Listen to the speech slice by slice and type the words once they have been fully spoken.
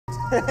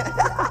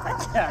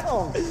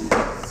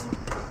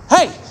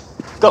Hey,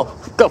 go.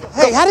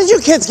 Hey, how did you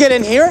kids get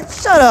in here?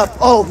 Shut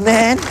up, old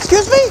man.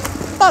 Excuse me?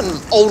 Not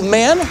an old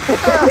man.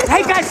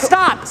 Hey guys,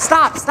 stop.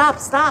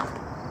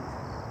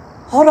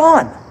 Hold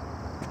on.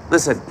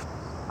 Listen,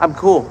 I'm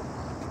cool.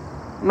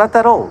 I'm not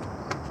that old,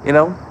 you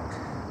know?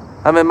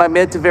 I'm in my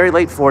mid to very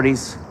late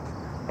 40s.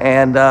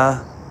 And,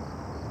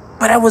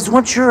 but I was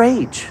once your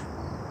age.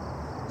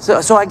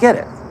 So I get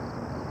it.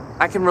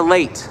 I can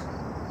relate.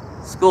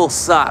 School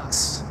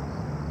sucks.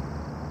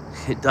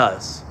 It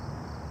does.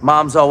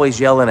 Mom's always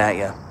yelling at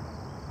you.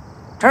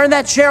 Turn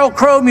that Sheryl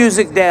Crow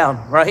music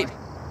down, right?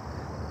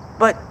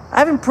 But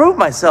I've improved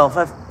myself.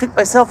 I've picked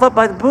myself up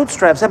by the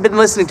bootstraps. I've been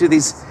listening to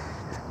these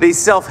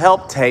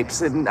self-help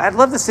tapes, and I'd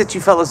love to sit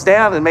you fellas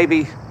down and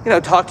maybe,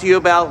 talk to you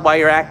about why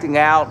you're acting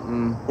out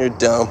and... You're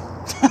dumb.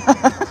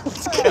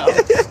 Let's go.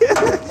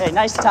 Hey,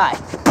 nice tie.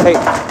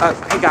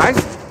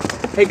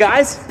 Hey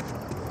guys.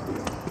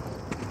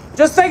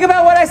 Just think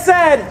about what I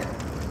said.